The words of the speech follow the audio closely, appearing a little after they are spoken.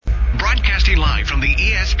live from the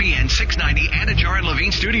ESPN 690 Anajar and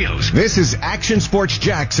Levine studios. This is Action Sports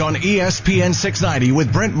Jacks on ESPN 690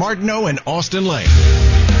 with Brent Martineau and Austin Lane.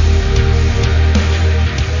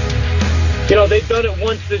 You know, they've done it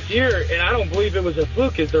once this year, and I don't believe it was a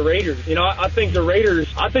fluke, is the Raiders. You know, I think the Raiders,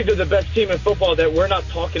 they're the best team in football that we're not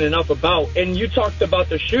talking enough about. And you talked about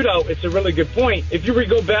the shootout. It's a really good point. If you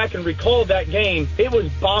go back and recall that game, it was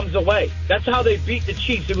bombs away. That's how they beat the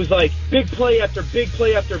Chiefs. It was like big play after big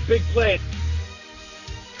play after big play.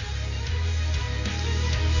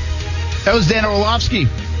 That was Dan Orlovsky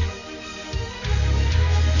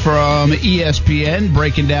from ESPN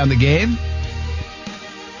breaking down the game.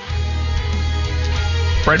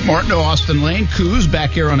 Brent Martineau, Austin Lane, Coos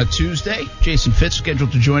back here on a Tuesday. Jason Fitz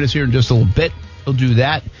scheduled to join us here in just a little bit. He'll do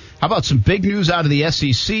that. How about some big news out of the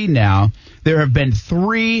SEC now? There have been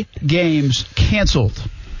 3 games canceled.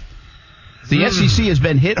 The SEC has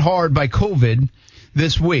been hit hard by COVID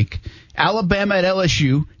this week. Alabama at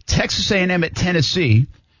LSU, Texas A&M at Tennessee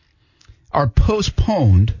are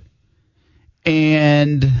postponed.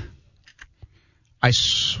 And I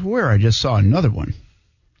swear I just saw another one.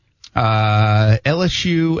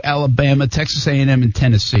 LSU, Alabama, Texas A&M, and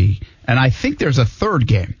Tennessee. And I think there's a third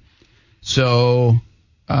game. So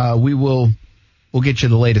we'll get you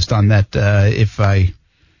the latest on that if I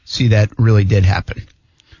see that really did happen.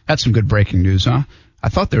 That's some good breaking news, huh? I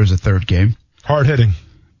thought there was a third game. Hard hitting.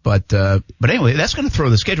 But anyway, that's going to throw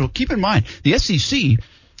the schedule. Keep in mind, the SEC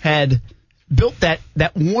had built that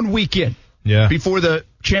 1 weekend before the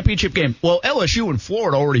championship game. Well, LSU and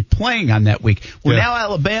Florida already playing on that week. Well, now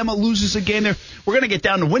Alabama loses a game there. We're going to get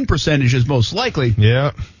down to win percentages most likely.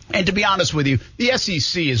 Yeah. And to be honest with you, the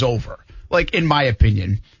SEC is over. Like, in my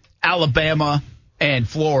opinion, Alabama and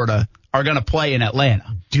Florida are going to play in Atlanta.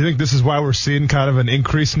 Do you think this is why we're seeing kind of an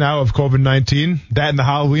increase now of COVID-19? That and the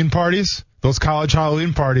Halloween parties? Those college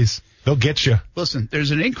Halloween parties, they'll get you. Listen,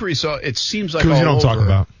 there's an increase. It seems like all you know what I'm talking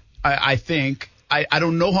about. I think. I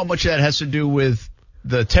don't know how much that has to do with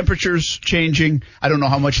the temperatures changing. I don't know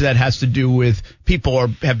how much of that has to do with people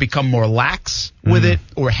have become more lax with it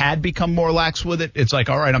or had become more lax with it. It's like,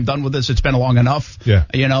 all right, I'm done with this. It's been long enough. Yeah.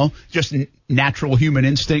 You know, just natural human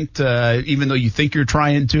instinct. Even though you think you're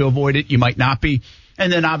trying to avoid it, you might not be.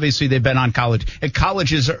 And then obviously they've been on college. And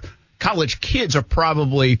college kids are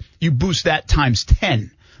probably, you boost that times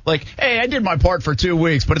 10. Like, hey, I did my part for 2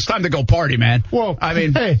 weeks, but it's time to go party, man. Well, I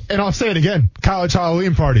mean, hey, and I'll say it again, college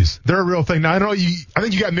Halloween parties, they're a real thing. Now, I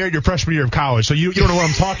think you got married your freshman year of college, so you don't know what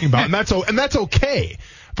I'm talking about, and that's okay.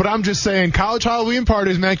 But I'm just saying, college Halloween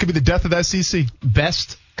parties, man, could be the death of the SEC.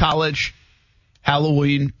 Best college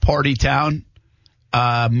Halloween party town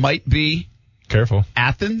might be careful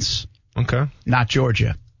Athens. Okay, not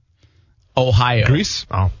Georgia. Ohio. Greece.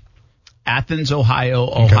 Oh, Athens, Ohio.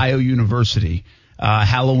 Okay. Ohio University.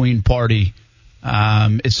 Halloween party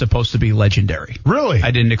is supposed to be legendary. Really?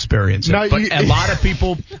 I didn't experience it. But a lot of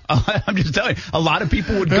people, I'm just telling you, a lot of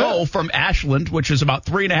people would go from Ashland, which is about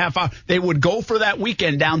 3.5 hours. They would go for that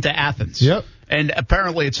weekend down to Athens. Yep. And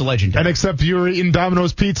apparently it's legendary. And except you were eating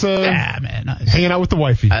Domino's pizza. Yeah, man. Hanging out with the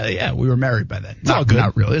wifey. Yeah, we were married by then. It's all good.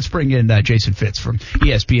 Not really. Let's bring in Jason Fitz from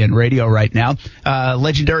ESPN Radio right now.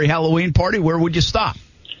 Legendary Halloween party, where would you stop?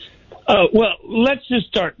 Well, let's just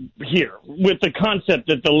start here with the concept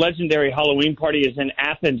that the legendary Halloween party is in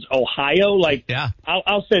Athens, Ohio.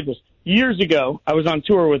 I'll say this. Years ago, I was on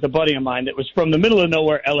tour with a buddy of mine that was from the middle of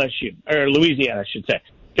nowhere, LSU, or Louisiana, I should say.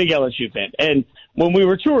 Big LSU fan. And when we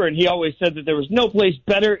were touring, he always said that there was no place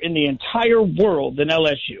better in the entire world than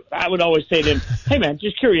LSU. I would always say to him, hey, man,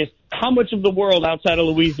 just curious, how much of the world outside of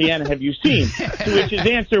Louisiana have you seen? To which his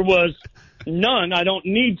answer was, none. I don't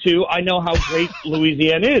need to. I know how great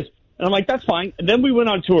Louisiana is. And I'm like, that's fine. And then we went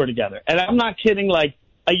on tour together. And I'm not kidding. Like,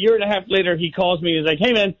 a year and a half later, he calls me. He's like,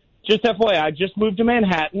 hey, man, just FYI, I just moved to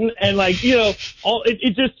Manhattan. And, like, you know,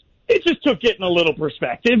 it just took getting a little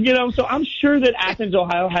perspective, you know. So I'm sure that Athens,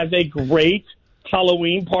 Ohio has a great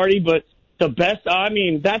Halloween party. But the best, I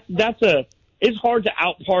mean, it's hard to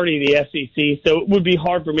out-party the SEC. So it would be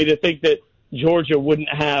hard for me to think that Georgia wouldn't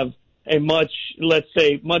have a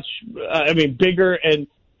bigger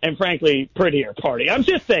and frankly, prettier party. I'm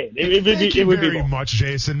just saying. It would be very much,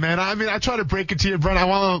 Jason, man. I mean, I try to break it to you, Brent. I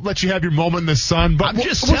want to let you have your moment in the sun. But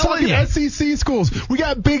we're talking SEC schools. We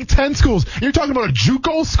got Big Ten schools. You're talking about a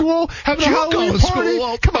JUCO school having a Halloween party?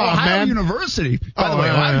 School. Come on, Ohio man. University. By the way,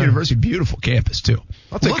 Ohio University, beautiful campus, too.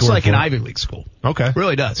 I'll take Looks like an Ivy League school. Okay.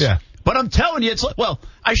 Really does. Yeah. But I'm telling you,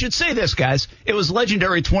 I should say this, guys. It was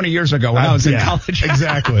legendary 20 years ago when I was in college.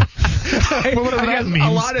 Exactly. Whatever that means. A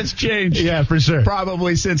lot has changed. Yeah, for sure.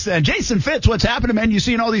 Probably since then. Jason Fitz, what's happening, man? You've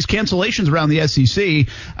seen all these cancellations around the SEC.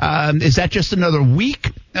 Is that just another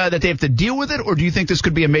week that they have to deal with it, or do you think this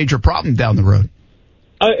could be a major problem down the road?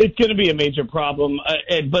 It's going to be a major problem.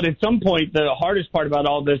 But at some point, the hardest part about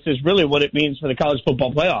all this is really what it means for the College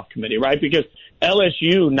Football Playoff Committee, right? Because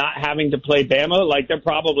LSU not having to play Bama, like they're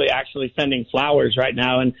probably actually sending flowers right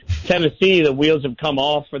now. And Tennessee, the wheels have come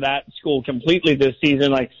off for that school completely this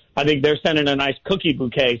season. Like, I think they're sending a nice cookie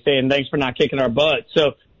bouquet saying thanks for not kicking our butt.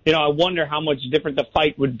 So, I wonder how much different the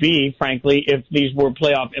fight would be, frankly, if these were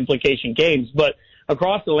playoff implication games. But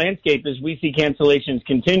across the landscape, as we see cancellations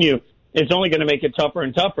continue, it's only going to make it tougher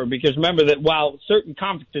and tougher, because remember that while certain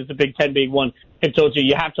conferences, the Big Ten being one, have told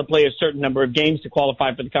you have to play a certain number of games to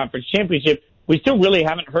qualify for the conference championship, we still really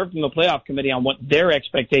haven't heard from the playoff committee on what their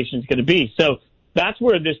expectation is going to be. So that's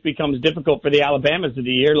where this becomes difficult for the Alabamas of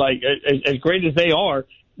the year. Like, as great as they are,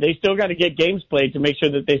 they still got to get games played to make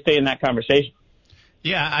sure that they stay in that conversation.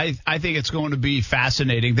 Yeah, I think it's going to be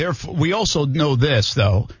fascinating. We also know this,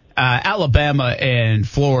 though. Alabama and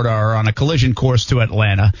Florida are on a collision course to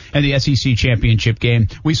Atlanta in the SEC championship game.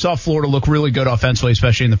 We saw Florida look really good offensively,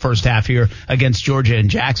 especially in the first half here against Georgia and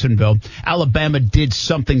Jacksonville. Alabama did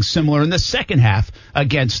something similar in the second half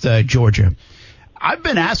against Georgia. I've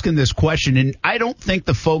been asking this question, and I don't think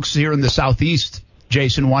the folks here in the Southeast,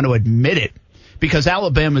 Jason, want to admit it, because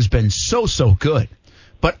Alabama's been so good.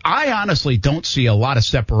 But I honestly don't see a lot of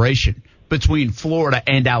separation between Florida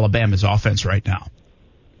and Alabama's offense right now.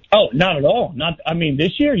 Oh, not at all.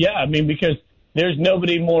 This year, yeah. Because there's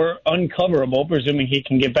nobody more uncoverable, presuming he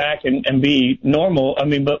can get back and be normal.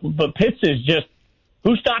 But Pitts is just,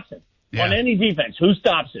 who stops him? Yeah. On any defense, who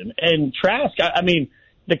stops him? And Trask,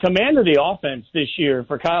 the command of the offense this year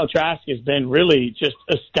for Kyle Trask has been really just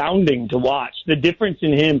astounding to watch. The difference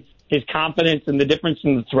in him, his confidence, and the difference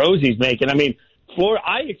in the throws he's making.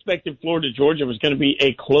 I expected Florida-Georgia was going to be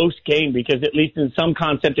a close game, because at least in some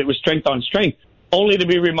concept it was strength on strength, only to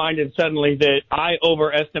be reminded suddenly that I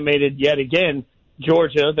overestimated yet again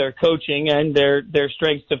Georgia, their coaching, and their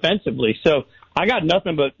strengths defensively. So I got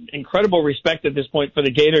nothing but incredible respect at this point for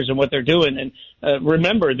the Gators and what they're doing. And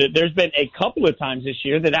remember that there's been a couple of times this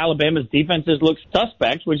year that Alabama's defenses look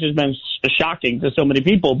suspect, which has been shocking to so many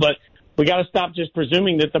people. But we got to stop just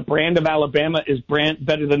presuming that the brand of Alabama is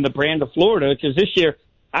better than the brand of Florida, because this year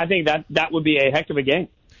I think that would be a heck of a game.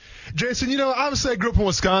 Jason, obviously I grew up in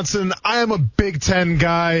Wisconsin. I am a Big Ten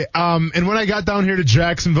guy. And when I got down here to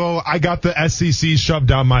Jacksonville, I got the SEC shoved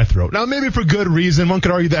down my throat. Now, maybe for good reason. One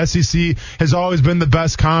could argue the SEC has always been the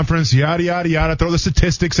best conference, yada, yada, yada. Throw the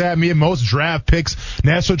statistics at me, most draft picks,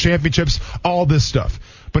 national championships, all this stuff.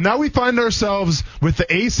 But now we find ourselves with the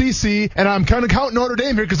ACC, and I'm kind of counting Notre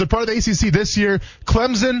Dame here because they're part of the ACC this year.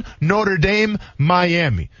 Clemson, Notre Dame,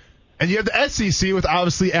 Miami. And you have the SEC with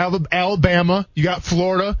obviously Alabama. You got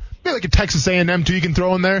Florida. Maybe like a Texas A&M too you can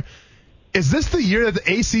throw in there. Is this the year that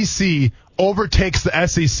the ACC overtakes the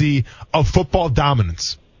SEC of football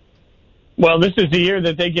dominance? Well, this is the year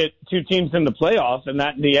that they get two teams in the playoff, and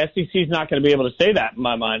that the SEC is not going to be able to say that in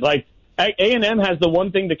my mind. Like, A&M has the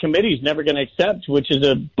one thing the committee's never going to accept, which is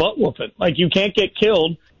a butt whooping. Like, you can't get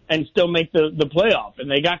killed and still make the playoff, and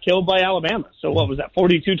they got killed by Alabama. So what was that,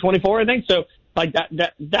 42-24, I think? So, like,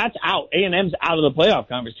 that's out. A&M's out of the playoff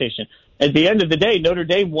conversation. At the end of the day, Notre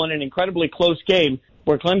Dame won an incredibly close game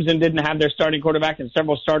where Clemson didn't have their starting quarterback and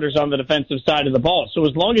several starters on the defensive side of the ball. So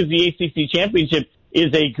as long as the ACC championship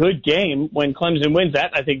is a good game, when Clemson wins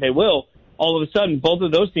that, I think they will, all of a sudden both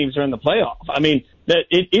of those teams are in the playoff.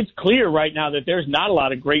 It's clear right now that there's not a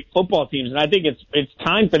lot of great football teams, and I think it's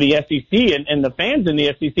time for the SEC and the fans in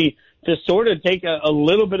the SEC to sort of take a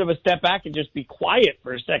little bit of a step back and just be quiet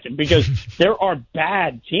for a second, because there are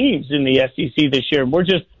bad teams in the SEC this year, and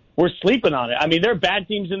we're sleeping on it. There are bad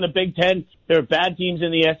teams in the Big Ten. There are bad teams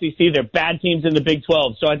in the SEC. There are bad teams in the Big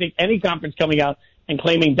 12. So I think any conference coming out and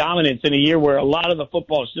claiming dominance in a year where a lot of the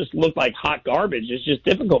footballs just look like hot garbage is just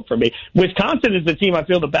difficult for me. Wisconsin is the team I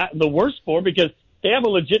feel the worst for, because they have a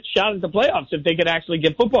legit shot at the playoffs if they could actually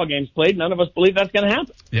get football games played. None of us believe that's going to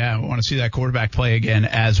happen. Yeah, we want to see that quarterback play again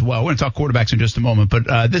as well. We're going to talk quarterbacks in just a moment,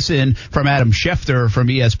 but this in from Adam Schefter from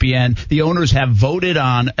ESPN. The owners have voted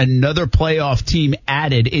on another playoff team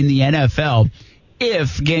added in the NFL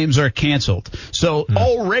if games are canceled. So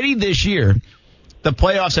already this year, the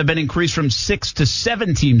playoffs have been increased from 6 to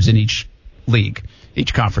 7 teams in each league,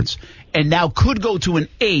 each conference, and now could go to an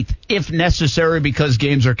 8th if necessary because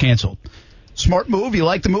games are canceled. Smart move. You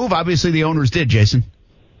like the move? Obviously, the owners did, Jason.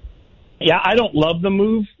 Yeah, I don't love the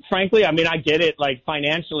move frankly, I mean, I get it. Like,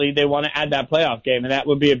 financially, they want to add that playoff game, and that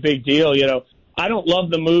would be a big deal. You know, I don't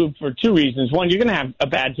love the move for two reasons. One, you're going to have a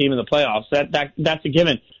bad team in the playoffs. That's a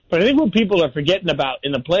given. But I think what people are forgetting about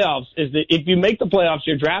in the playoffs is that if you make the playoffs,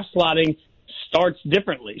 your draft slotting starts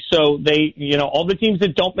differently. So they, you know, all the teams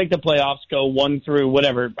that don't make the playoffs go 1 through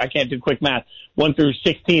whatever. I can't do quick math. 1 through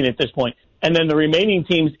 16 at this point. And then the remaining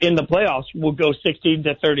teams in the playoffs will go 16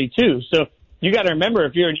 to 32. So you got to remember,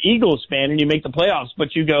 if you're an Eagles fan and you make the playoffs,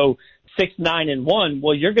 but you go 6-9-1,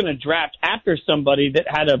 well, you're going to draft after somebody that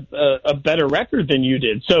had a better record than you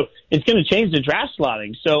did. So it's going to change the draft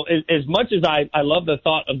slotting. So as much as I love the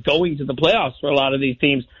thought of going to the playoffs for a lot of these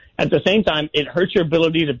teams, at the same time, it hurts your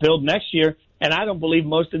ability to build next year. And I don't believe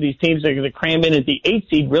most of these teams that are going to cram in at the 8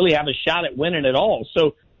 seed really have a shot at winning at all.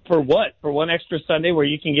 So for what? For one extra Sunday where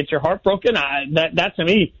you can get your heart broken? That to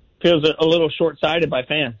me feels a little short-sighted by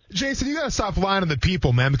fans. Jason, you got to stop lying to the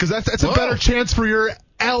people, man, because that's a better chance for your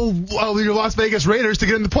Las Vegas Raiders to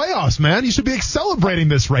get in the playoffs, man. You should be celebrating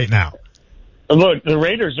this right now. Look, the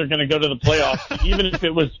Raiders are going to go to the playoffs, even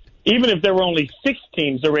if there were only 6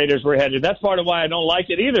 teams the Raiders were headed. That's part of why I don't like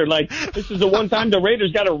it either. Like, this is the one time the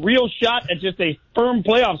Raiders got a real shot at just a firm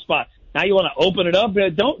playoff spot. Now you want to open it up.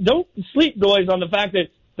 Don't sleep, boys, on the fact that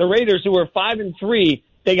the Raiders, who are 5-3,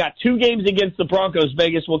 they got 2 games against the Broncos.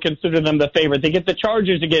 Vegas will consider them the favorite. They get the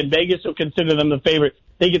Chargers again. Vegas will consider them the favorite.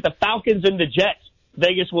 They get the Falcons and the Jets.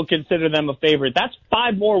 Vegas will consider them a favorite. That's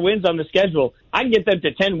 5 more wins on the schedule. I can get them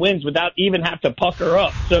to 10 wins without even have to pucker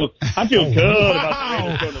up. So I feel good about the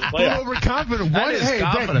Raiders going to the playoffs.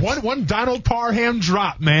 Overconfident. One Donald Parham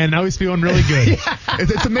drop, man. Now he's feeling really good. Yeah.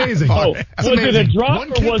 It's amazing. Was it a drop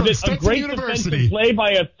or was it a great defensive play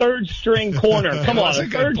by a third-string corner? Come on, a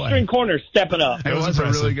third-string corner stepping up. It was a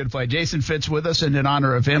really good play. Jason Fitz with us, and in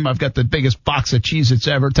honor of him, I've got the biggest box of Cheez-Its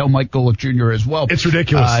ever. Tell Mike Golick Jr. as well. It's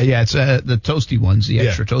ridiculous. Yeah, it's the toasty ones, the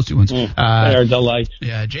extra toasty ones. They're a delight.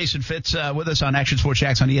 Yeah, Jason Fitz with us on Action Sports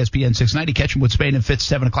Jacks on ESPN 690. Catch him with Spain and Fitz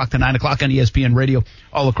 7 o'clock to 9 o'clock on ESPN Radio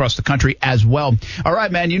all across the country as well. All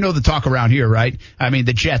right, man, you know the talk around here, right? I mean,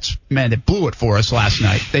 the Jets, man, they blew it for us last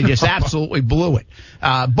night. They just absolutely blew it.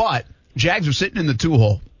 But Jags are sitting in the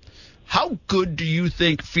 2-hole. How good do you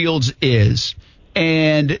think Fields is?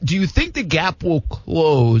 And do you think the gap will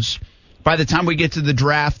close by the time we get to the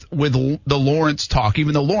draft with the Lawrence talk,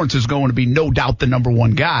 even though Lawrence is going to be no doubt the number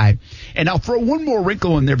 1 guy? And I'll throw one more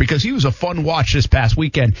wrinkle in there because he was a fun watch this past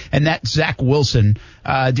weekend, and that's Zach Wilson.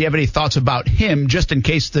 Do you have any thoughts about him, just in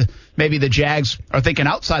case maybe the Jags are thinking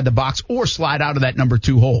outside the box or slide out of that number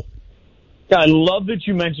 2 hole? Yeah, I love that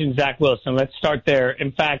you mentioned Zach Wilson. Let's start there.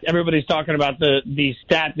 In fact, everybody's talking about the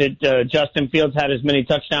stat that Justin Fields had as many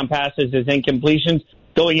touchdown passes as incompletions.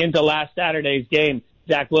 Going into last Saturday's game,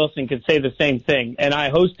 Zach Wilson could say the same thing. And I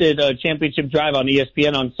hosted a championship drive on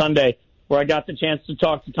ESPN on Sunday where I got the chance to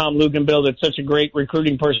talk to Tom Luginbill, that's such a great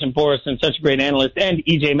recruiting person for us and such a great analyst, and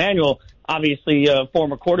E.J. Manuel, obviously a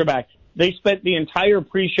former quarterback. They spent the entire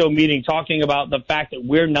pre-show meeting talking about the fact that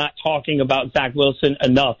we're not talking about Zach Wilson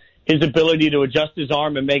enough. His ability to adjust his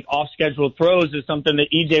arm and make off-schedule throws is something that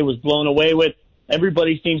E.J. was blown away with.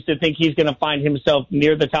 Everybody seems to think he's going to find himself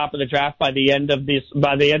near the top of the draft by the end of this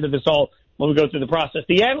all when we go through the process.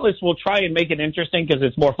 The analysts will try and make it interesting because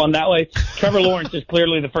it's more fun that way. Trevor Lawrence is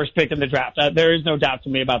clearly the first pick in the draft. There is no doubt to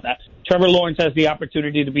me about that. Trevor Lawrence has the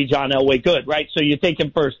opportunity to be John Elway good, right? So you take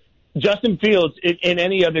him first. Justin Fields in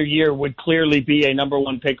any other year would clearly be a number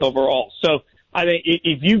 1 pick overall. So I think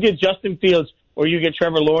if you get Justin Fields or you get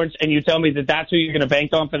Trevor Lawrence and you tell me that that's who you're going to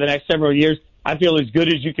bank on for the next several years, I feel as good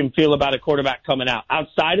as you can feel about a quarterback coming out.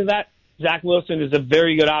 Outside of that, Zach Wilson is a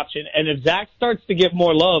very good option. And if Zach starts to get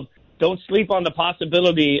more love, don't sleep on the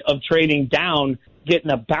possibility of trading down, getting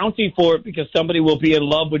a bounty for it because somebody will be in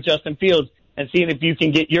love with Justin Fields, and seeing if you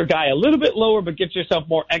can get your guy a little bit lower but get yourself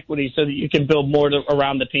more equity so that you can build more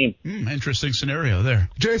around the team. Interesting scenario there.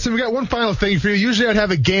 Jason, we got one final thing for you. Usually I'd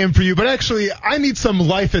have a game for you, but actually I need some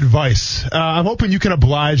life advice. I'm hoping you can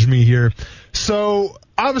oblige me here. So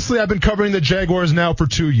obviously I've been covering the Jaguars now for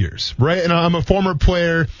 2 years, right? And I'm a former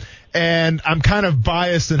player, and I'm kind of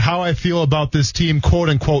biased in how I feel about this team,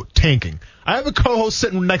 quote-unquote, tanking. I have a co-host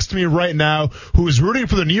sitting next to me right now who is rooting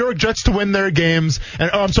for the New York Jets to win their games,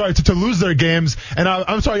 to lose their games, and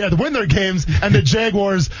to win their games, and the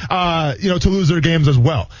Jaguars, to lose their games as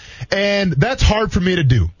well. And that's hard for me to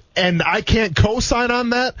do. And I can't co-sign on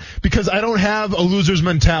that because I don't have a loser's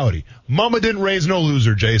mentality. Mama didn't raise no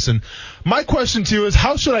loser, Jason. My question to you is,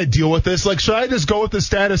 how should I deal with this? Like, should I just go with the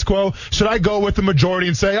status quo? Should I go with the majority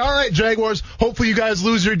and say, all right, Jaguars, hopefully you guys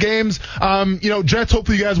lose your games. Jets,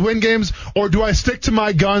 hopefully you guys win games. Or do I stick to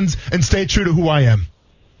my guns and stay true to who I am?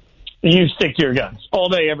 You stick to your guns all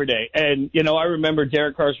day, every day. And, I remember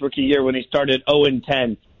Derek Carr's rookie year when he started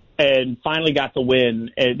 0-10 and finally got the win.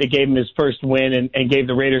 And they gave him his first win and gave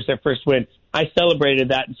the Raiders their first win. I celebrated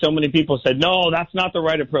that, and so many people said, no, that's not the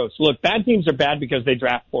right approach. Look, bad teams are bad because they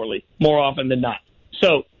draft poorly more often than not.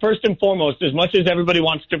 So, first and foremost, as much as everybody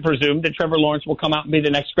wants to presume that Trevor Lawrence will come out and be the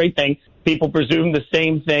next great thing, people presume the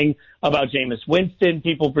same thing about Jameis Winston.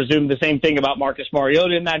 People presume the same thing about Marcus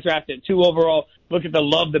Mariota in that draft at 2 overall. Look at the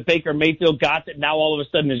love that Baker Mayfield got that now all of a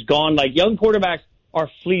sudden is gone. Like, young quarterbacks are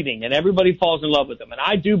fleeting, and everybody falls in love with them. And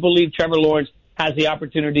I do believe Trevor Lawrence has the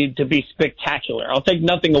opportunity to be spectacular. I'll take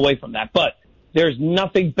nothing away from that. But there's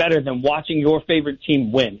nothing better than watching your favorite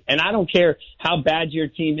team win. And I don't care how bad your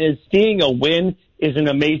team is, seeing a win is an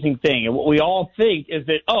amazing thing. And what we all think is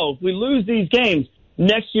that, if we lose these games,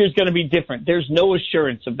 next year's going to be different. There's no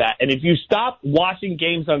assurance of that. And if you stop watching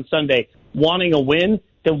games on Sunday wanting a win,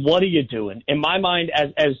 then what are you doing? In my mind,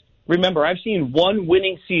 remember, I've seen one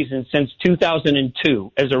winning season since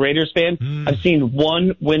 2002 as a Raiders fan. I've seen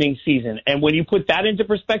one winning season. And when you put that into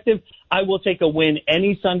perspective, I will take a win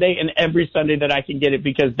any Sunday and every Sunday that I can get it,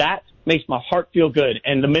 because that makes my heart feel good.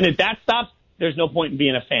 And the minute that stops, there's no point in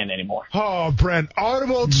being a fan anymore. Oh, Brent,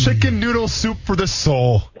 audible chicken noodle soup for the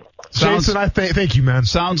soul. Jason, thank you, man.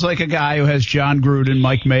 Sounds like a guy who has John Gruden,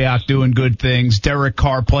 Mike Mayock doing good things, Derek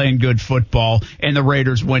Carr playing good football, and the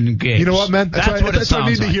Raiders winning games. You know what, man? That's what I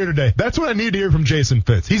need to hear today. That's what I need to hear from Jason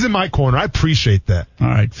Fitz. He's in my corner. I appreciate that. All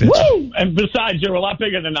right, Fitz. Woo! And besides, you're a lot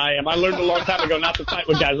bigger than I am. I learned a long time ago not to fight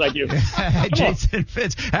with guys like you. Jason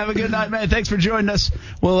Fitz, have a good night, man. Thanks for joining us.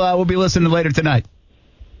 We'll be listening later tonight.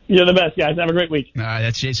 You're the best, guys. Have a great week. All right,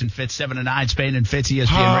 that's Jason Fitz, 7 to 9, Spain and Fitz,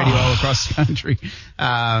 ESPN Radio all across the country.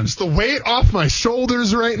 It's the weight off my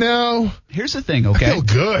shoulders right now. Here's the thing, okay? I feel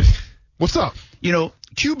good. What's up?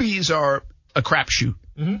 QBs are a crapshoot.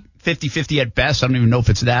 50-50 at best. I don't even know if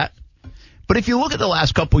it's that. But if you look at the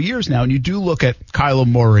last couple years now, and you do look at Kyler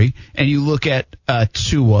Murray, and you look at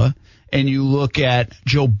Tua, and you look at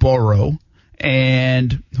Joe Burrow,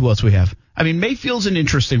 and who else we have? I mean, Mayfield's an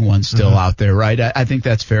interesting one still out there, right? I think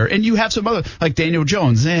that's fair. And you have some other, like Daniel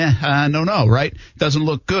Jones. No, right? Doesn't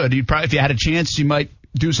look good. If you had a chance, you might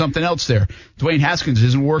do something else there. Dwayne Haskins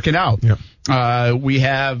isn't working out. Yep. We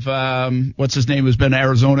have, what's his name, who's been to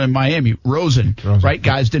Arizona and Miami? Rosen. Right?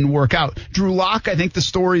 Guys didn't work out. Drew Lock, I think the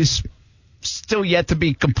story's still yet to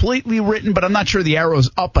be completely written, but I'm not sure the arrow's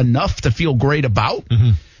up enough to feel great about.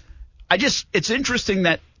 It's interesting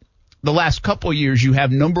that the last couple of years, you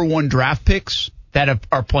have number one draft picks that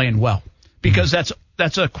are playing well, because that's a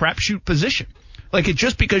crapshoot position. Like,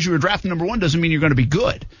 just because you were drafted number one doesn't mean you're going to be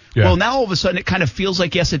good. Yeah. Well, now all of a sudden it kind of feels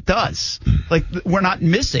like, yes, it does. Like, we're not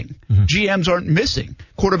missing. GMs aren't missing.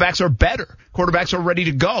 Quarterbacks are better. Quarterbacks are ready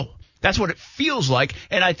to go. That's what it feels like.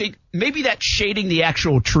 And I think maybe that's shading the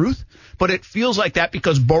actual truth, but it feels like that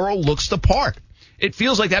because Burrow looks the part. It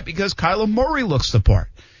feels like that because Kyler Murray looks the part.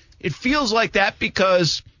 It feels like that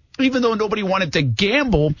because even though nobody wanted to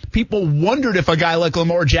gamble, people wondered if a guy like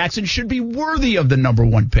Lamar Jackson should be worthy of the number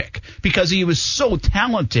one pick because he was so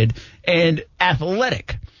talented and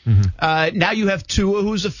athletic. Now you have Tua,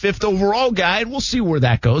 who's a 5th overall guy, and we'll see where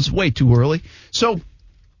that goes. Way too early. So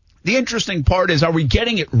the interesting part is, are we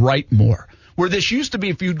getting it right more? Where this used to be,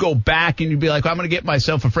 if you'd go back and you'd be like, I'm going to get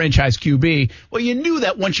myself a franchise QB. Well, you knew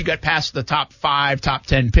that once you got past the top 5, top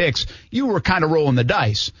 10 picks, you were kind of rolling the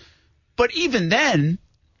dice. But even then,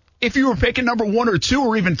 if you were picking number 1 or 2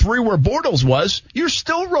 or even 3 where Bortles was, you're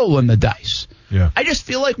still rolling the dice. Yeah. I just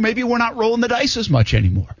feel like maybe we're not rolling the dice as much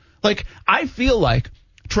anymore. Like, I feel like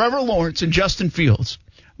Trevor Lawrence and Justin Fields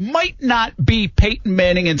might not be Peyton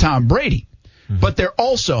Manning and Tom Brady, but they're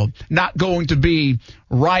also not going to be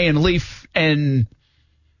Ryan Leaf and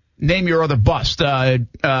name your other bust,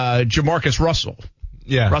 Jamarcus Russell.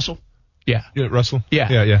 Yeah. Russell? Yeah. Russell?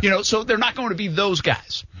 Yeah. So they're not going to be those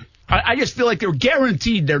guys. I just feel like they're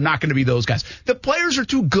guaranteed they're not going to be those guys. The players are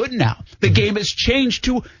too good now. The game has changed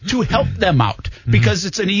to help them out because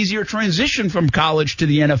it's an easier transition from college to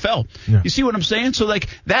the NFL. Yeah. You see what I'm saying? So,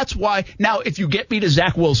 that's why now if you get me to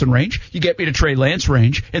Zach Wilson range, you get me to Trey Lance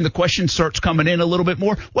range, and the question starts coming in a little bit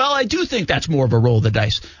more, well, I do think that's more of a roll of the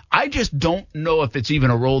dice. I just don't know if it's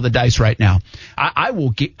even a roll of the dice right now. I'm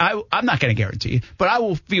not going to guarantee it, but I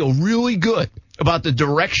will feel really good about the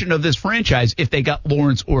direction of this franchise if they got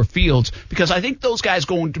Lawrence or Fields, because I think those guys are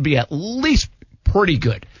going to be at least pretty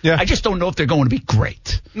good. Yeah. I just don't know if they're going to be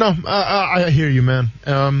great. No, I hear you, man.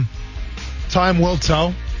 Time will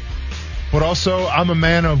tell, but also I'm a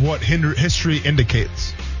man of what history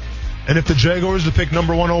indicates. And if the Jaguars to pick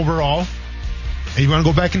number 1 overall, and you want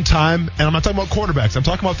to go back in time, and I'm not talking about quarterbacks, I'm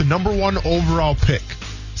talking about the number 1 overall pick,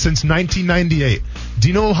 since 1998. Do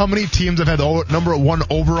you know how many teams have had the number one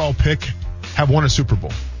overall pick have won a Super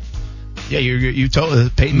Bowl? Yeah, you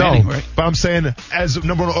told Peyton Manning, right? But I'm saying as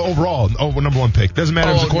number one overall, number one pick. Doesn't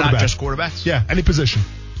matter if it's a quarterback. Not just quarterbacks? Yeah, any position.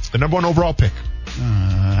 The number one overall pick.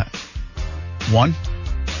 1.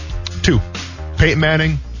 2. Peyton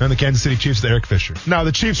Manning and the Kansas City Chiefs, Eric Fisher. Now,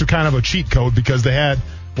 the Chiefs are kind of a cheat code because they had,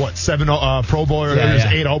 7 Pro Bowl or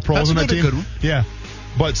 8 All-Pros on that team? Good one. Yeah.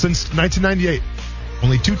 But since 1998,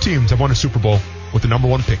 only 2 teams have won a Super Bowl with the number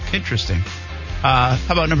one pick. Interesting. How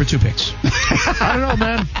about number 2 picks? I don't know,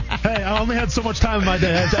 man. Hey, I only had so much time in my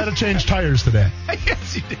day. I had to change tires today.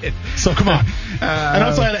 Yes, you did. So come on. And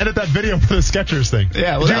also I had to edit that video for the Skechers thing.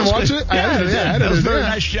 Yeah, well, did you watch it? Yeah, that was a very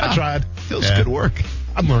nice job. I tried. Feels good work.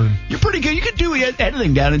 I'm learning. You're pretty good. You can do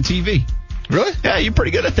editing down in TV. Really? Yeah, you're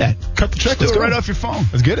pretty good at that. Cut the check. Let's do it right off your phone.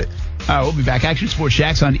 Let's get it. All right, we'll be back. Action Sports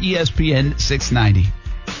Jax on ESPN 690.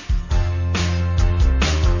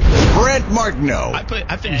 Brent Martineau.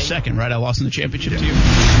 I finished second, right? I lost in the championship to you.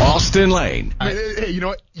 Austin Lane. Hey, you know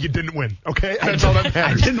what? You didn't win, okay? That's all that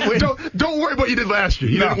matters. I didn't win. Don't worry what you did last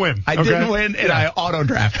year. You didn't win. I didn't win, and I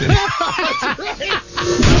auto-drafted.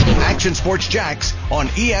 Action Sports Jax on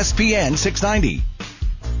ESPN 690.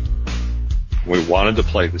 We wanted to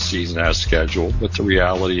play the season as scheduled, but the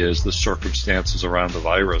reality is the circumstances around the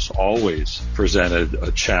virus always presented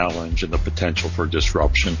a challenge and the potential for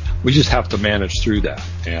disruption. We just have to manage through that,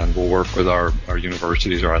 and we'll work with our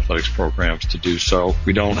universities, our athletics programs to do so.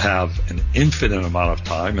 We don't have an infinite amount of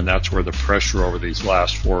time, and that's where the pressure over these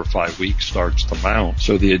last 4 or 5 weeks starts to mount.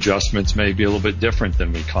 So the adjustments may be a little bit different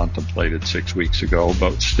than we contemplated 6 weeks ago,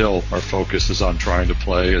 but still our focus is on trying to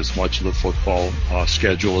play as much of the football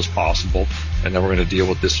schedule as possible. And then we're going to deal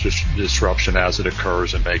with this disruption as it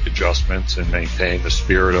occurs and make adjustments and maintain the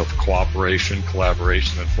spirit of cooperation,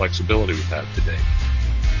 collaboration, and flexibility we've had today.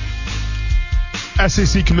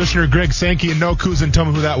 SEC Commissioner Greg Sankey, and no, Kuzin, tell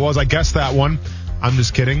me who that was. I guessed that one. I'm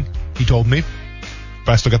just kidding. He told me.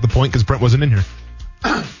 But I still got the point because Brent wasn't in here.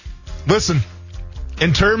 Listen,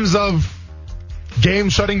 in terms of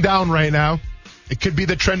games shutting down right now, it could be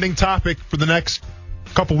the trending topic for the next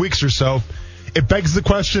couple weeks or so. It begs the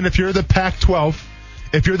question, if you're the Pac-12,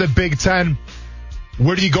 if you're the Big Ten,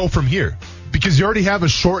 where do you go from here? Because you already have a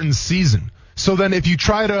shortened season. So then if you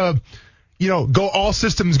try to, go all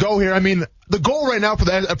systems go here, I mean, the goal right now for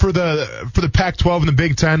the Pac-12 and the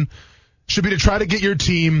Big Ten should be to try to get your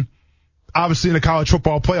team, obviously, in a college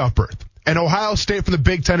football playoff berth. And Ohio State from the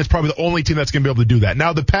Big Ten is probably the only team that's going to be able to do that.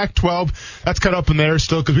 Now, the Pac-12, that's cut up in there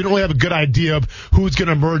still because we don't really have a good idea of who's going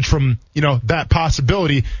to emerge from, that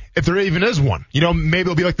possibility, if there even is one. Maybe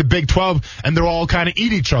it'll be like the Big 12 and they'll all kind of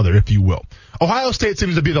eat each other, if you will. Ohio State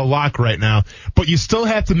seems to be the lock right now, but you still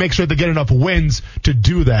have to make sure they get enough wins to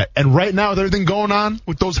do that. And right now, with everything going on,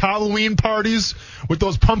 with those Halloween parties, with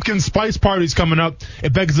those pumpkin spice parties coming up,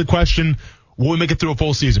 it begs the question, will we make it through a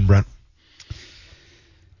full season, Brent?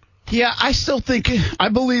 Yeah, I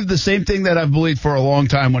believe the same thing that I've believed for a long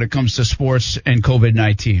time when it comes to sports and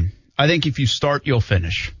COVID-19. I think if you start, you'll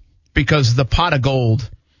finish because the pot of gold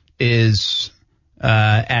is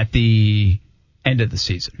at the end of the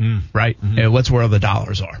season, right? Mm-hmm. That's where the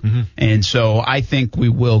dollars are. Mm-hmm. And so I think we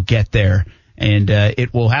will get there and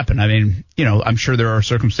it will happen. I mean, I'm sure there are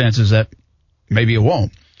circumstances that maybe it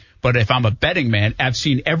won't. But if I'm a betting man, I've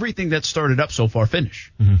seen everything that started up so far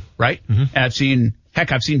finish, right? Mm-hmm. And I've seen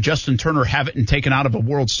Justin Turner have it and taken out of a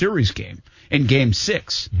World Series game in Game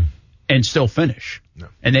 6 and still finish. No.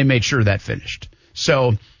 And they made sure that finished.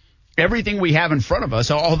 So everything we have in front of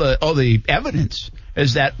us, all the evidence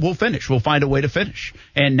is that we'll finish. We'll find a way to finish.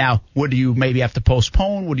 And now, would you maybe have to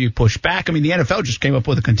postpone? Would you push back? I mean, the NFL just came up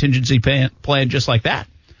with a contingency plan just like that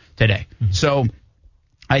today. Mm-hmm. So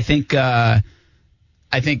I think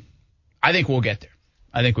we'll get there.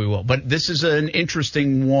 I think we will. But this is an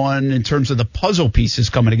interesting one in terms of the puzzle pieces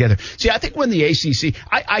coming together. See, I think when the ACC,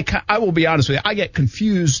 I will be honest with you, I get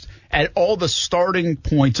confused at all the starting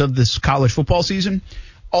points of this college football season.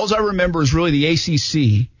 All I remember is really the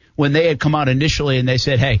ACC when they had come out initially and they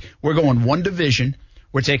said, hey, we're going one division.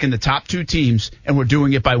 We're taking the top 2 teams, and we're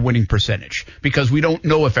doing it by winning percentage because we don't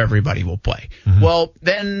know if everybody will play. Mm-hmm. Well,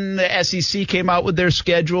 then the SEC came out with their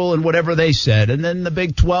schedule and whatever they said, and then the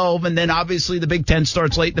Big 12, and then obviously the Big 10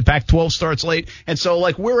 starts late, the Pac-12 starts late. And so,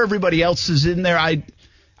 like, where everybody else is in there, I'm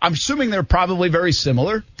assuming they're probably very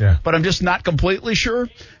similar, but I'm just not completely sure.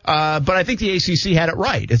 But I think the ACC had it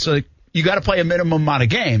right. It's like you got to play a minimum amount of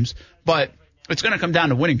games, but it's going to come down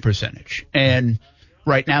to winning percentage. And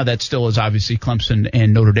right now, that still is obviously Clemson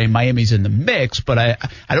and Notre Dame. Miami's in the mix, but I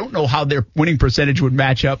don't know how their winning percentage would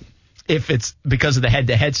match up if it's because of the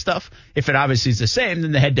head-to-head stuff. If it obviously is the same,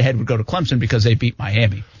 then the head-to-head would go to Clemson because they beat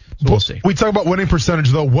Miami. So we'll see. We talk about winning percentage,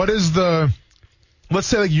 though. What is let's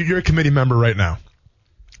say like you're a committee member right now,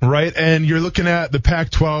 right? And you're looking at the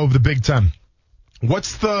Pac-12, the Big Ten.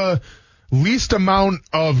 What's the least amount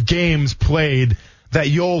of games played that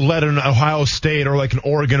you'll let an Ohio State or like an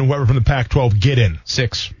Oregon or whoever from the Pac-12 get in?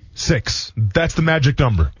 6. That's the magic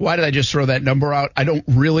number. Why did I just throw that number out? I don't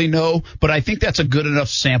really know, but I think that's a good enough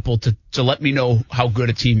sample to let me know how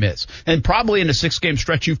good a team is. And probably in a 6-game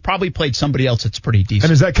stretch, you've probably played somebody else that's pretty decent.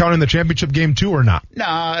 And is that counting the championship game too or not? No,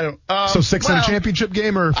 I don't. So 6 in a championship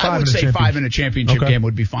game or 5 in a championship? I would say 5 in a championship game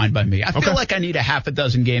would be fine by me. I feel like I need a half a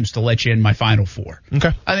dozen games to let you in my Final Four.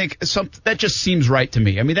 Okay. I think that just seems right to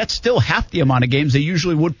me. I mean, that's still half the amount of games they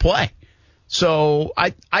usually would play. So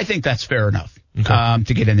I think that's fair enough. Okay.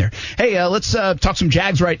 To get in there. Hey, let's talk some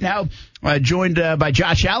Jags right now. Joined by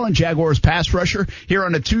Josh Allen, Jaguars pass rusher, here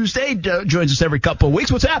on a Tuesday. Joins us every couple of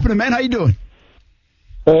weeks. What's happening, man? How you doing?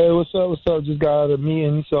 Hey, what's up? Just got out of a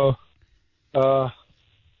meeting, so I'm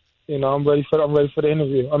ready for the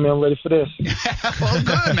interview. I'm ready for this. Well,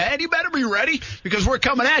 good, man. You better be ready because we're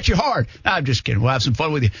coming at you hard. No, I'm just kidding. We'll have some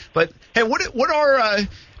fun with you. But hey, what are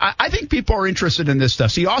I think people are interested in this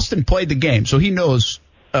stuff. See, Austin played the game, so he knows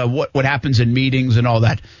what happens in meetings and all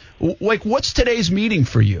that. Like, what's today's meeting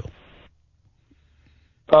for you?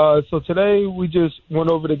 So today we just went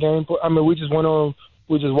over the game. We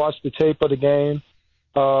just watched the tape of the game.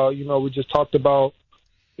 We just talked about,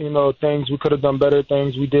 things we could have done better,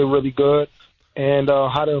 things we did really good, and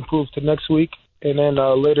how to improve to next week. And then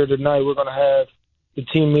later tonight we're going to have the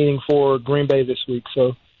team meeting for Green Bay this week.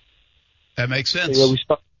 So that makes sense. So, yeah, we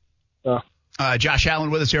start. Josh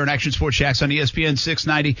Allen with us here on Action Sports Jacks on ESPN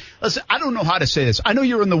 690. Listen, I don't know how to say this. I know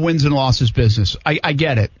you're in the wins and losses business. I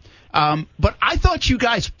get it. But I thought you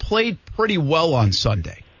guys played pretty well on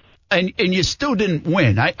Sunday. And you still didn't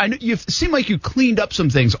win. I you seem like you cleaned up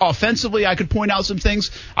some things. Offensively, I could point out some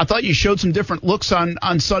things. I thought you showed some different looks on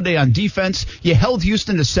Sunday on defense. You held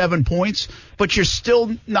Houston to 7 points, but you're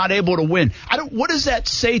still not able to win. What does that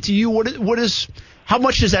say to you? How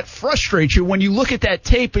much does that frustrate you when you look at that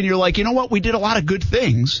tape and you're like, you know what, we did a lot of good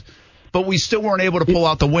things, but we still weren't able to pull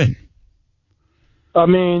out the win?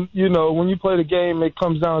 When you play the game, it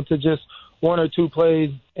comes down to just 1 or 2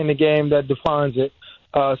 plays in the game that defines it.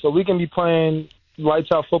 So we can be playing lights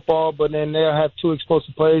out football, but then they'll have 2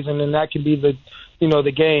 explosive plays, and then that can be the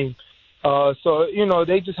game.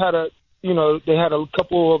 They just had they had a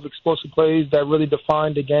couple of explosive plays that really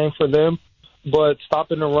defined the game for them. But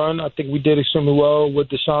stopping the run, I think we did extremely well with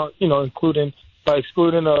Deshaun, excluding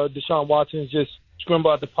Deshaun Watson's just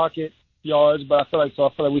scramble out the pocket yards. But I feel like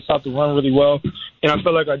we stopped the run really well. And I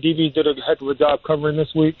feel like our DBs did a heck of a job covering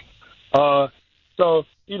this week. It's a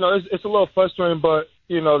little frustrating, but,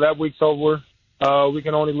 that week's over. We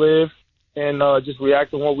can only live and just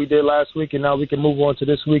react to what we did last week, and now we can move on to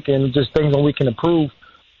this week and just things that we can improve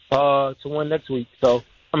to win this week. So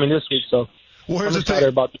I'm excited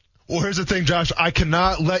about that. Well, here's the thing, Josh. I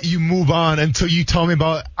cannot let you move on until you tell me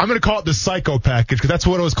about, I'm going to call it the psycho package because that's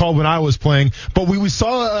what it was called when I was playing. But we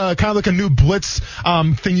saw kind of like a new blitz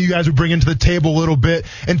thing you guys were bringing to the table a little bit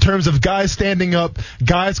in terms of guys standing up,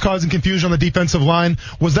 guys causing confusion on the defensive line.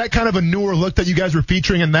 Was that kind of a newer look that you guys were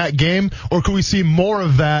featuring in that game, or could we see more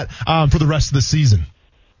of that for the rest of the season?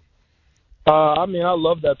 I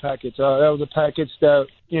love that package. That was a package that,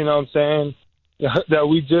 that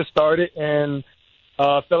we just started, and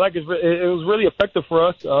I feel like it was really effective for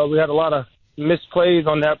us. We had a lot of missed plays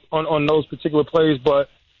on those particular plays, but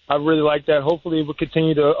I really like that. Hopefully we'll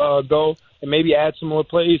continue to go and maybe add some more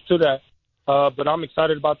plays to that. But I'm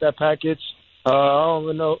excited about that package. I don't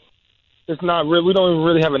even know. It's not real. We don't even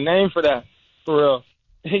really have a name for that, for real.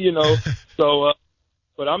 So,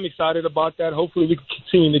 but I'm excited about that. Hopefully we can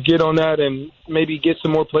continue to get on that and maybe get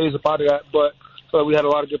some more plays about that. But we had a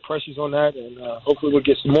lot of good pressures on that, and hopefully we'll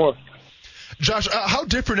get some more. Josh, how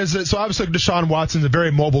different is it? So obviously Deshaun Watson's a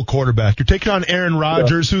very mobile quarterback. You're taking on Aaron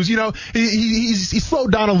Rodgers, who's, he's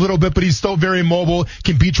slowed down a little bit, but he's still very mobile,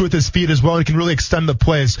 can beat you with his feet as well, and can really extend the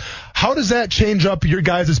plays. How does that change up your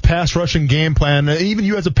guys' pass rushing game plan? Even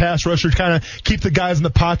you as a pass rusher, kind of keep the guys in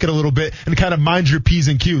the pocket a little bit and kind of mind your P's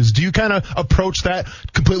and Q's. Do you kind of approach that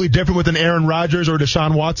completely different with an Aaron Rodgers or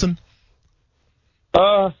Deshaun Watson?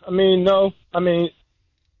 No.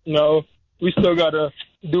 We still got to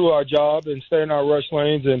do our job and stay in our rush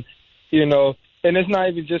lanes, and and it's not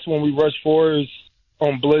even just when we rush fours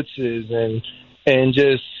on blitzes and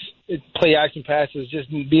just play action passes, just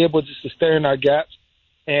be able just to stay in our gaps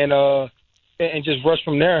and just rush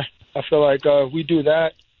from there. I feel like we do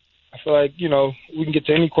that. I feel like we can get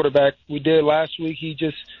to any quarterback. We did last week. He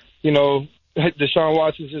just Deshaun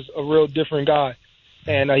Watson's just a real different guy.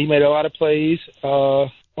 And he made a lot of plays on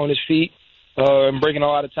his feet and breaking a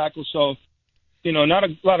lot of tackles. So, not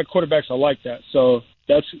a lot of quarterbacks are like that. So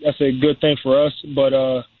that's a good thing for us. But,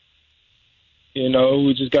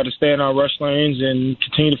 we just got to stay in our rush lanes and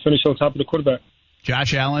continue to finish on top of the quarterback.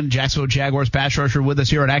 Josh Allen, Jacksonville Jaguars pass rusher, with us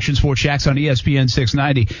here on Action Sports Jax on ESPN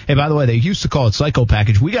 690. Hey, by the way, they used to call it Psycho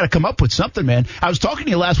Package. We got to come up with something, man. I was talking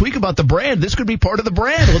to you last week about the brand. This could be part of the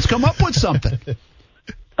brand. Let's come up with something.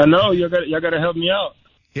 I know. Y'all got to help me out.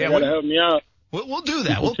 Yeah, got to help me out. We'll do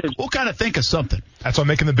that. We'll kind of think of something. That's why I'm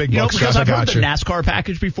making the big bucks. Because I've heard the NASCAR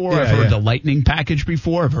package before. I've heard the Lightning package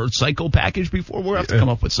before. I've heard Psycho package before. We'll have to come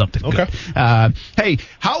up with something. Okay. Good. Hey,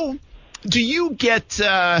 how do you get?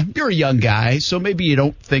 You're a young guy, so maybe you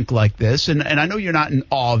don't think like this. And I know you're not in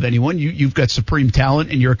awe of anyone. You've got supreme talent,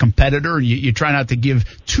 and you're a competitor, and you try not to give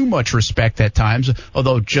too much respect at times,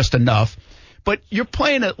 although just enough. But you're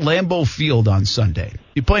playing at Lambeau Field on Sunday.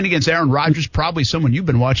 You're playing against Aaron Rodgers, probably someone you've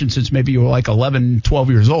been watching since maybe you were like 11,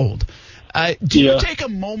 12 years old. Do you take a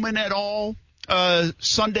moment at all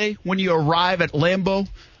Sunday when you arrive at Lambeau,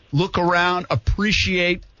 look around,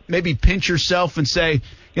 appreciate, maybe pinch yourself and say,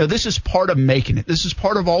 this is part of making it. This is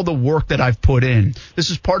part of all the work that I've put in.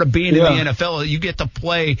 This is part of being in the NFL. You get to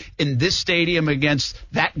play in this stadium against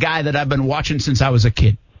that guy that I've been watching since I was a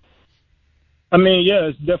kid. I mean,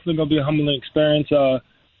 it's definitely going to be a humbling experience. I'm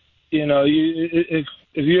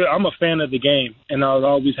a fan of the game, and I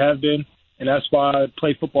always have been, and that's why I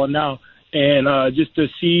play football now. And just to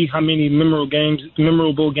see how many memorable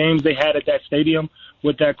games they had at that stadium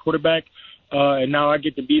with that quarterback, and now I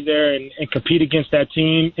get to be there and compete against that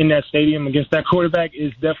team in that stadium against that quarterback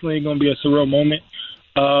is definitely going to be a surreal moment.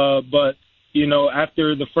 But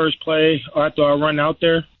after the first play, or after I run out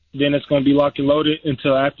there, then it's going to be locked and loaded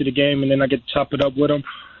until after the game, and then I get to chop it up with them.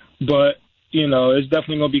 But, it's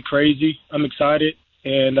definitely going to be crazy. I'm excited.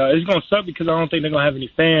 And it's going to suck because I don't think they're going to have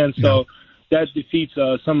any fans. So that defeats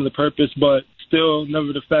some of the purpose. But still,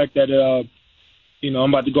 never the fact that, I'm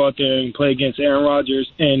about to go out there and play against Aaron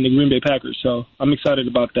Rodgers and the Green Bay Packers. So I'm excited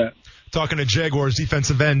about that. Talking to Jaguars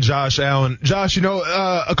defensive end Josh Allen. Josh,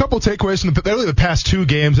 a couple of takeaways from the past two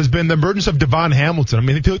games has been the emergence of Devon Hamilton. I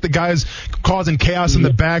mean, I feel like the guy's causing chaos in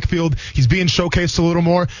the backfield. He's being showcased a little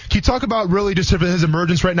more. Can you talk about really just his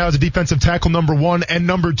emergence right now as a defensive tackle, number one, and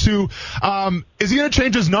number two? Is he going to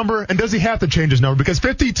change his number, and does he have to change his number? Because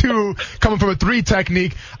 52 coming from a 3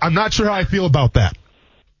 technique, I'm not sure how I feel about that.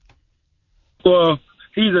 Well,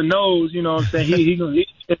 he's a nose, you know what I'm saying?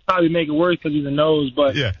 He'll probably make it worse because he's a nose,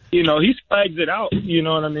 but, he swags it out, you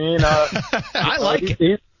know what I mean? I like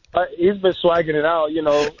it. He's been swagging it out.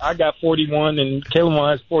 I got 41 and Kalen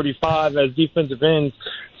has 45 as defensive ends.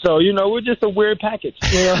 So, we're just a weird package.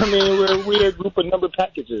 You know what I mean? We're a weird group of number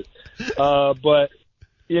packages. But,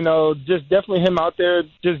 just definitely him out there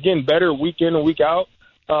just getting better week in and week out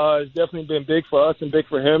has definitely been big for us and big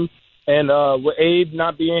for him. And with Abe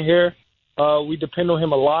not being here, we depend on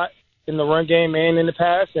him a lot in the run game and in the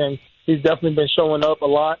pass, and he's definitely been showing up a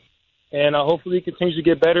lot. And hopefully he continues to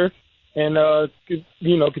get better and,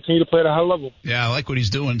 continue to play at a high level. Yeah, I like what he's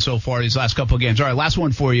doing so far these last couple of games. All right, last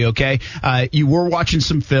one for you, okay? You were watching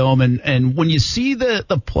some film, and when you see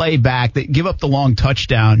the play back, that give up the long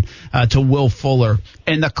touchdown to Will Fuller,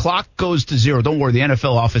 and the clock goes to 0. Don't worry, the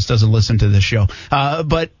NFL office doesn't listen to this show.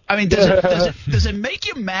 But, I mean, does it make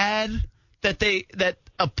you mad that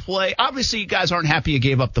a play, obviously you guys aren't happy you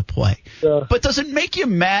gave up the play, but does it make you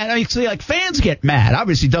mad? I mean, see, like fans get mad.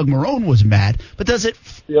 Obviously Doug Marrone was mad, but does it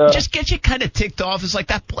just get you kind of ticked off? It's like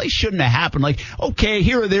that play shouldn't have happened. Like, okay,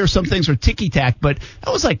 here or there, some things are ticky-tack, but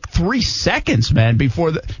that was like 3 seconds, man,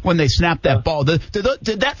 before when they snapped that ball. Did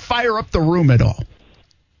that fire up the room at all?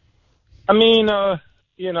 I mean,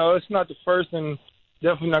 it's not the first and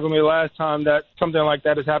definitely not going to be the last time that something like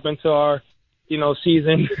that has happened to our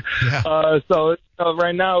season. So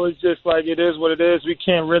right now it's just like it is what it is. We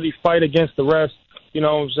can't really fight against the refs, you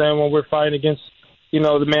know what I'm saying, when we're fighting against,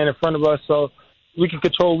 the man in front of us. So we can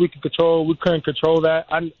control. We couldn't control that.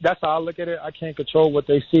 That's how I look at it. I can't control what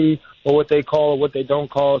they see or what they call or what they don't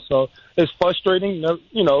call. So it's frustrating.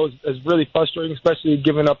 It's really frustrating, especially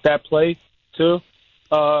giving up that play too.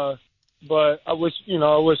 But I wish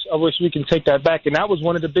we can take that back. And that was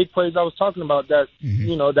one of the big plays I was talking about that,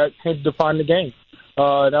 that could define the game.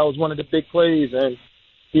 That was one of the big plays. And,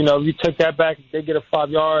 if you take that back, they get a 5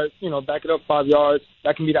 yard, back it up 5 yards,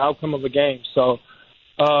 that can be the outcome of a game. So,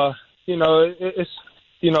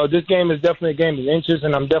 this game is definitely a game of inches,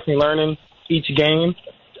 and I'm definitely learning each game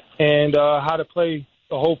and how to play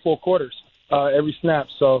the whole 4 quarters, every snap.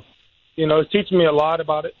 So, it's teaching me a lot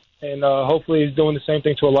about it. And hopefully he's doing the same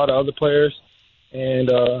thing to a lot of other players. And,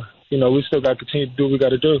 we still got to continue to do what we got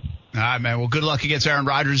to do. All right, man. Well, good luck against Aaron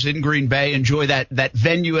Rodgers in Green Bay. Enjoy that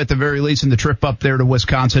venue at the very least and the trip up there to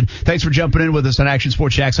Wisconsin. Thanks for jumping in with us on Action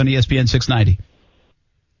Sports Jacks on ESPN 690.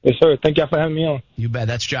 Yes, sir. Thank y'all for having me on. You bet.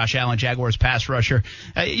 That's Josh Allen, Jaguars pass rusher.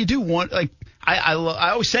 You do want, I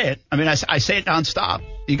always say it. I mean, I say it nonstop.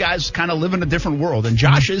 You guys kind of live in a different world, and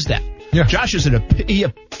Josh is that. Yeah. Josh is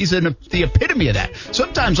the epitome of that.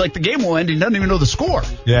 Sometimes, the game will end, and he doesn't even know the score.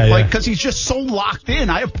 Yeah. Because he's just so locked in.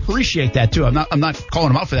 I appreciate that too. I'm not calling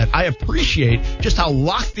him out for that. I appreciate just how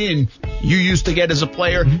locked in you used to get as a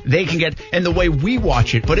player. Mm-hmm. They can get, and the way we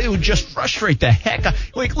watch it. But it would just frustrate the heck out.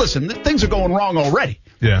 Listen, things are going wrong already.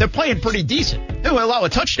 Yeah. They're playing pretty decent. They will allow a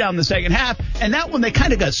touchdown in the second half, and that one they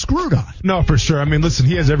kind of got screwed on. No, for sure. I mean, listen,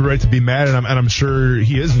 he has every right to be mad, and I'm sure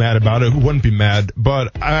he is mad about it. Who wouldn't be mad?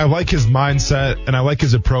 But I like his mindset, and I like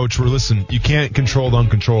his approach where, listen, you can't control the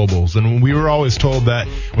uncontrollables. And we were always told that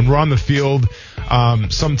when we're on the field,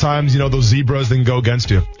 sometimes, those zebras then go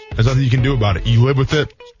against you. There's nothing you can do about it. You live with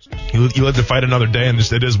it. You live to fight another day, and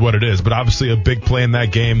it is what it is. But obviously a big play in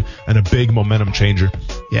that game and a big momentum changer.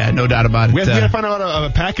 Yeah, no doubt about it. We have to find out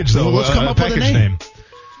a package, though. Let's come up with a name.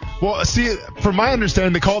 Well, see, from my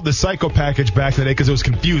understanding, they called it the Psycho package back in the day because it was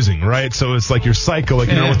confusing, right? So it's like your Psycho,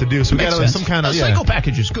 you know what to do. So we got some kind of Psycho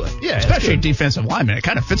package is good. Yeah, especially good. Defensive lineman. It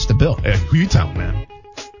kind of fits the bill. Yeah, who you tell, man?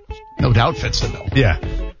 No doubt fits the bill. Yeah.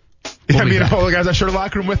 I mean, all the guys I share the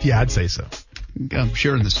locker room with, yeah, I'd say so. I'm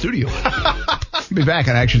sure in the studio. We'll be back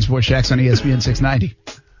on Action Sports Jacks on ESPN 690.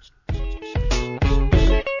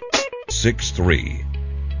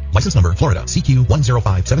 6-3. License number Florida CQ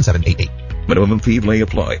 1057788. Minimum fee may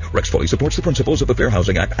apply. Rex fully supports the principles of the Fair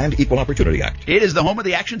Housing Act and Equal Opportunity Act. It is the home of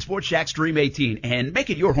the Action Sports Jacks Dream 18, and make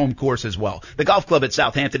it your home course as well. The Golf Club at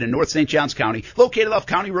Southampton in North St. Johns County, located off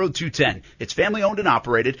County Road 210. It's family owned and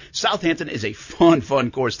operated. Southampton is a fun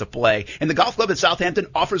course to play, and the Golf Club at Southampton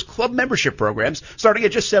offers club membership programs starting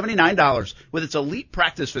at just $79. With its elite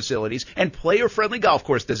practice facilities and player-friendly golf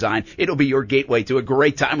course design, it'll be your gateway to a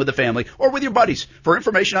great time with the family or with your buddies. For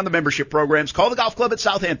information on the membership programs, call the Golf Club at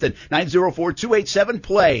Southampton,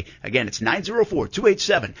 904-287-PLAY. Again, it's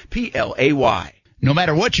 904-287-PLAY. No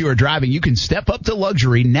matter what you are driving, you can step up to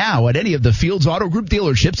luxury now at any of the Fields Auto Group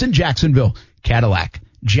dealerships in Jacksonville. Cadillac,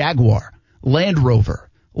 Jaguar, Land Rover,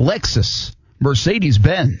 Lexus,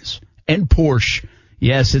 Mercedes-Benz, and Porsche.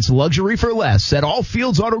 Yes, it's luxury for less at all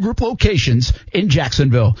Fields Auto Group locations in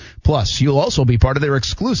Jacksonville. Plus, you'll also be part of their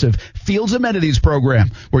exclusive Fields Amenities program,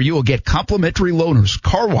 where you will get complimentary loaners,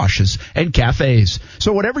 car washes, and cafes.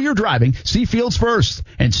 So whatever you're driving, see Fields first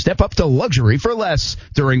and step up to luxury for less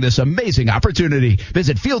during this amazing opportunity.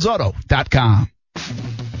 Visit fieldsauto.com.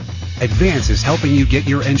 Advance is helping you get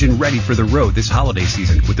your engine ready for the road this holiday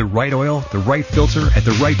season with the right oil, the right filter, at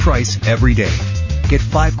the right price every day. Get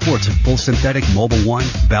 5 quarts of full synthetic Mobil 1,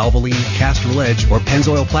 Valvoline, Castrol Edge, or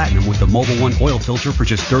Pennzoil Platinum with the Mobil 1 oil filter for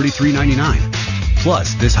just $33.99.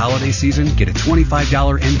 Plus, this holiday season, get a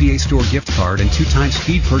 $25 NBA store gift card and 2 times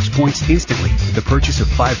Speed Perks points instantly with the purchase of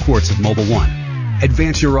 5 quarts of Mobil 1.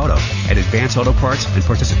 Advance your auto at Advance Auto Parts and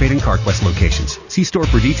participating CarQuest locations. See store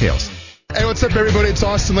for details. Hey, what's up, everybody? It's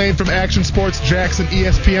Austin Lane from Action Sports Jackson,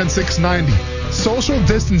 ESPN 690. Social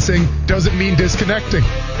distancing doesn't mean disconnecting.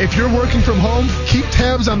 If you're working from home, keep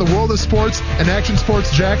tabs on the world of sports and Action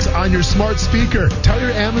Sports Jacks on your smart speaker. Tell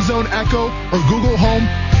your Amazon Echo or Google Home,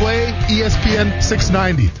 play ESPN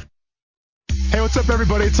 690. Hey, what's up,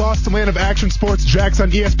 everybody? It's Austin Lane of Action Sports Jacks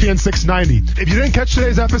on ESPN 690. If you didn't catch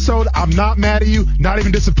today's episode, I'm not mad at you, not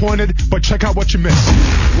even disappointed, but check out what you missed.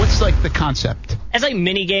 What's the concept? It's like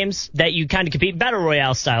mini games that you kind of compete battle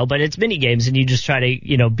royale style, but it's mini games and you just try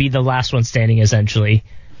to, be the last one standing essentially.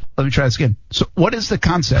 Let me try this again. So what is the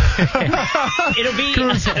concept? It'll be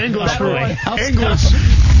English.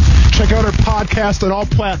 Check out our podcast on all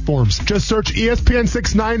platforms. Just search ESPN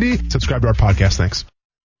 690. Subscribe to our podcast. Thanks.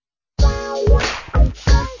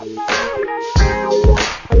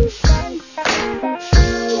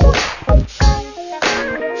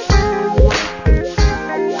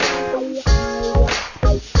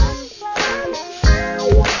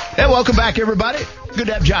 Hey, welcome back, everybody. Good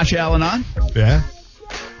to have Josh Allen on. Yeah.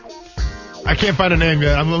 I can't find a name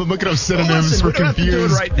yet. I'm looking up synonyms. We're confused. Do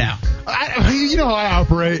it right now. You know how I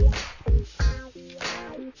operate.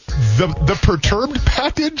 The perturbed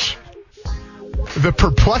package? The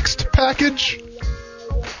perplexed package?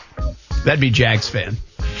 That'd be Jags fan.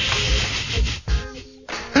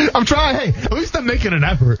 I'm trying. Hey, at least I'm making an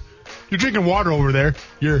effort. You're drinking water over there.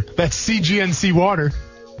 That's CGNC water.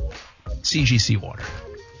 CGC water.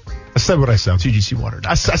 I said what I said. CGC water.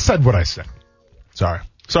 I said what I said. Sorry,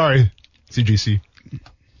 CGC.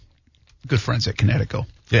 Good friends at Connecticut.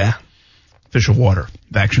 Yeah. Official water.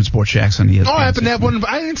 Action Sports Jacks on ESPN. Oh, I happen to have one.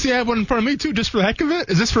 I didn't see I have one in front of me, too, just for the heck of it.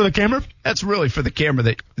 Is this for the camera? That's really for the camera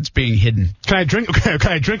that it's being hidden. Can I drink? Okay,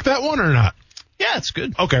 can I drink that one or not? Yeah, it's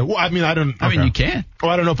good. Okay, well, I mean, you can. Oh,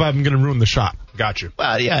 I don't know if I'm going to ruin the shot. Got you.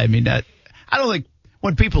 Well, yeah, I mean, I don't think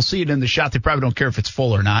when people see it in the shot, they probably don't care if it's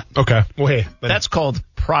full or not. Okay. Well, hey. That's called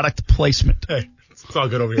product placement. Hey, it's all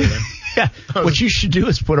good over here, then. Yeah. What you should do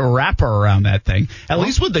is put a wrapper around that thing, at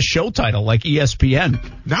least with the show title, like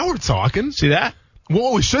ESPN. Now we're talking. See that? Well,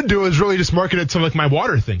 what we should do is really just market it to like my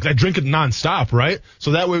water thing. 'Cause I drink it nonstop, right?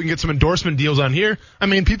 So that way we can get some endorsement deals on here. I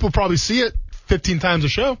mean, people probably see it 15 times a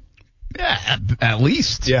show. Yeah, at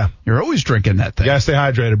least. Yeah. You're always drinking that thing. You gotta stay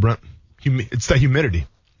hydrated, Brent. It's the humidity.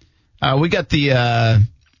 We got the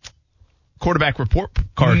quarterback report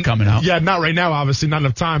card coming out. Yeah, not right now, obviously. Not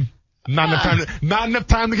enough time. Not enough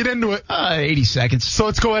time to get into it. 80 seconds. So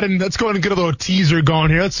let's go ahead and get a little teaser going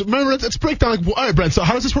here. Let's break down. All right, Brent. So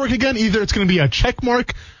how does this work again? Either it's going to be a check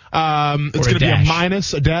mark, it's going to be a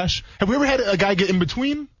minus, a dash. Have we ever had a guy get in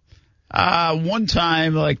between? One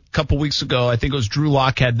time, like a couple weeks ago, I think it was Drew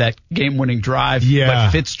Lock had that game-winning drive. Yeah.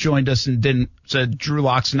 But Fitz joined us and said Drew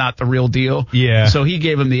Lock's not the real deal. Yeah. So he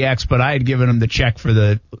gave him the X, but I had given him the check for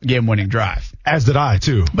the game-winning drive. As did I,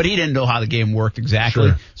 too. But he didn't know how the game worked exactly.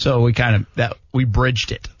 Sure. So we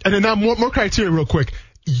bridged it. And then now more criteria real quick.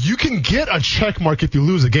 You can get a check mark if you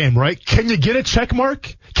lose a game, right? Can you get a check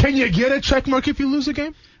mark? Can you get a check mark if you lose a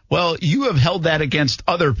game? Well, you have held that against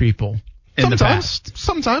other people in the past.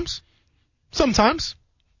 Sometimes.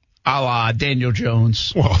 A la Daniel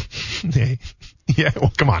Jones. Well, yeah,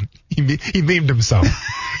 well, come on. He memed himself.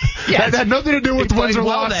 Yeah, that had nothing to do with wins or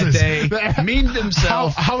losses. That day. Memed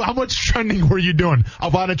himself. How much trending were you doing? A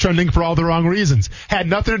lot of trending for all the wrong reasons. Had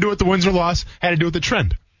nothing to do with the wins or loss. Had to do with the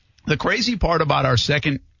trend. The crazy part about our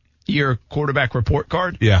second-year quarterback report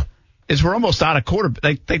card is we're almost out of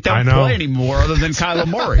quarterback. They don't play anymore other than Kyler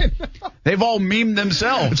Murray. They've all memed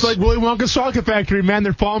themselves. It's like Willy Wonka's Chocolate Factory, man.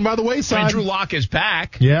 They're falling by the wayside. I mean, Drew Lock is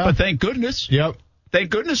back. Yeah. But thank goodness. Yep. Thank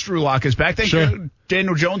goodness Drew Lock is back.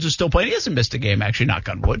 Daniel Jones is still playing. He hasn't missed a game, actually, knock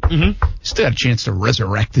on wood. Mm-hmm. Still got a chance to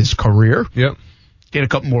resurrect his career. Yep. Get a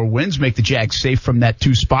couple more wins, make the Jags safe from that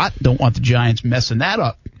 2 spot. Don't want the Giants messing that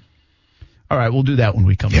up. All right, we'll do that when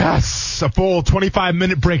we come back. Yes, a full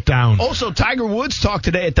 25-minute breakdown. Also, Tiger Woods talked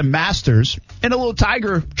today at the Masters in a little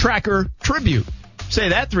Tiger Tracker tribute. Say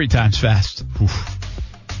that 3 times fast.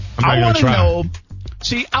 I want to know.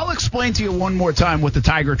 See, I'll explain to you one more time what the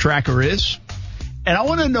Tiger Tracker is, and I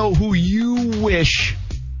want to know who you wish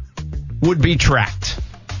would be tracked.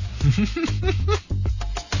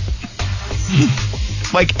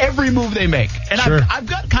 Like every move they make. And sure. I've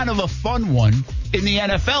got kind of a fun one in the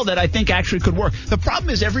NFL that I think actually could work. The problem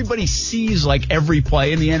is everybody sees like every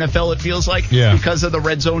play in the NFL, it feels like, because of the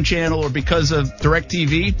Red Zone channel or because of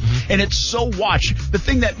DirecTV. Mm-hmm. And it's so watched. The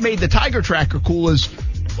thing that made the Tiger Tracker cool is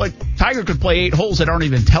like Tiger could play 8 holes that aren't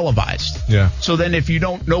even televised. Yeah. So then if you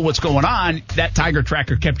don't know what's going on, that Tiger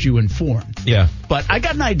Tracker kept you informed. Yeah. But I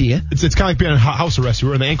got an idea. It's kind of like being on house arrest. You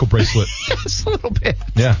were in the ankle bracelet. Yes, a little bit.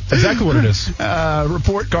 Yeah, exactly what it is.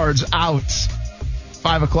 Report cards out.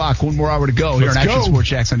 5 o'clock. One more hour to go here on Action Sports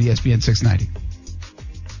Jacks on ESPN 690.